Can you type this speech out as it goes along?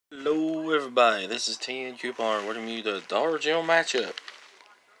everybody, this is 10 Coupon welcoming you to the Dollar General matchup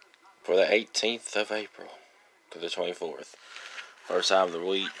for the 18th of April to the 24th. First time of the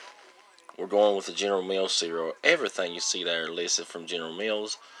week. We're going with the General Mills cereal. Everything you see there listed from General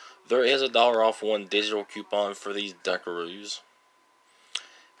Mills. There is a $1 off one digital coupon for these Dunkaroos.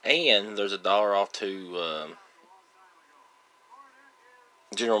 And there's a $1 off two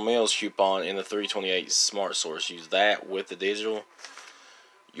General Mills coupon in the 328 Smart Source. Use that with the digital.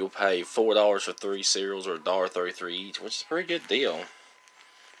 You'll pay $4 for 3 cereals or $1.33 each, which is a pretty good deal.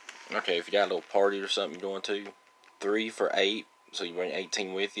 Okay, if you got a little party or something you're going to, 3 for $8, so you bring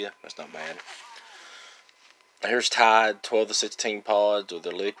 18 with you. That's not bad. Here's Tide 12 to 16 pods with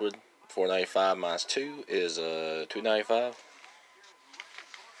the liquid. $4.95 minus 2 is $2.95. If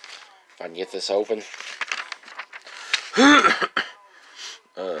I can get this open.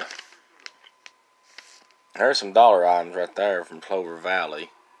 There's some dollar items right there from Clover Valley.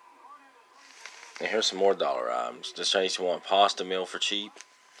 And here's some more dollar items. Just in case you want pasta meal for cheap.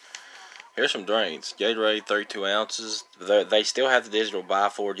 Here's some drinks. Gatorade 32 ounces. They still have the digital buy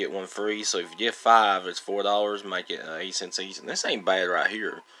 4 get 1 free. So if you get 5, it's $4. Make it 8 cents each. And this ain't bad right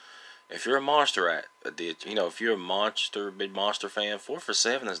here. If you're a Monster if you're a big Monster fan, 4 for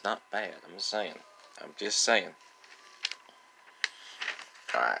 $7 is not bad. I'm just saying.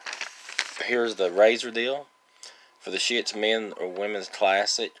 Alright. Here's the Razor deal for the Shits Men or Women's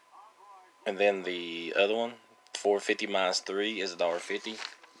Classic. And then the other one, $4.50 minus 3 is $1.50.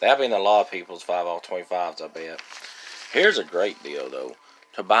 That'll be in a lot of people's 5 off 25s, I bet. Here's a great deal, though.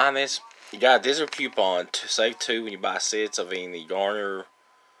 To buy this, you got a digital coupon to save 2 when you buy sets of any Garner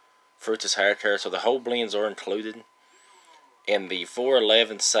Fruitless Hair Care. So the whole blends are included. In the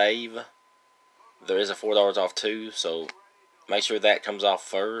 $4.11 save, there is a $4 off 2. So make sure that comes off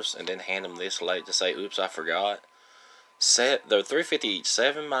first, and then hand them this late to say, oops, I forgot. They're $3.50 each.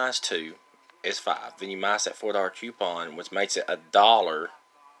 7 minus 2 is 5. Then you minus that $4 coupon, which makes it $1.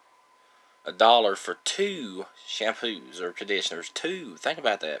 $1 for 2 shampoos or conditioners. 2. Think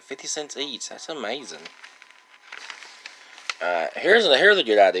about that. 50 cents each. That's amazing. Here's a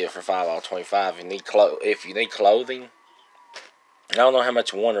good idea for 5 off 25. If you need clothing, I don't know how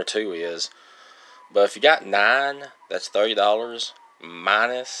much 1 or 2 is, but if you got 9, that's $30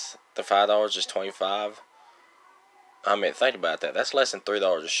 minus the $5 is $25. I mean, think about that. That's less than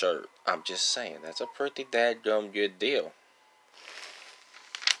 $3 a shirt. I'm just saying, that's a pretty dadgum good deal.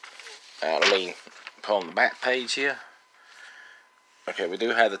 Let me pull on the back page here. Okay, we do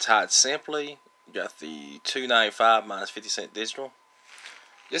have the Tide Simply. You got the $2.95 minus 50 cent digital.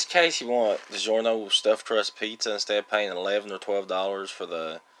 Just in case you want DiGiorno stuffed crust pizza instead of paying $11 or $12 for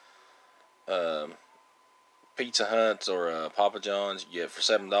the Pizza Huts or Papa John's, you get it for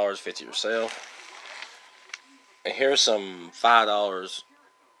 $7, 50 yourself. And here's some $5.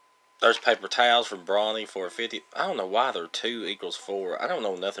 There's paper towels from Brawny for $50. I don't know why they're 2 equals 4. I don't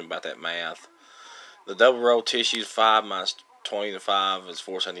know nothing about that math. The double roll tissues 5 minus 20 to 5 is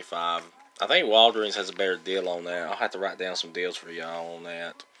 $4.75. I think Walgreens has a better deal on that. I'll have to write down some deals for y'all on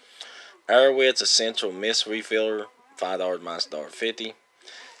that. Airwick's Essential Mist Refiller, $5 minus $1.50.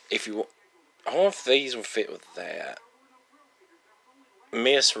 I wonder if these will fit with that.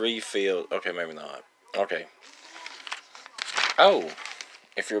 Mist Refill. Okay, maybe not. Okay. Oh,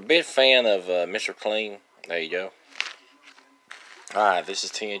 if you're a big fan of Mr. Clean, there you go. Alright, this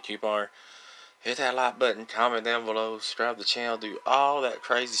is 10 Coupon. Hit that like button, comment down below, subscribe to the channel, do all that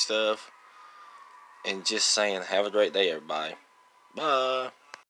crazy stuff. And just saying, have a great day, everybody. Bye.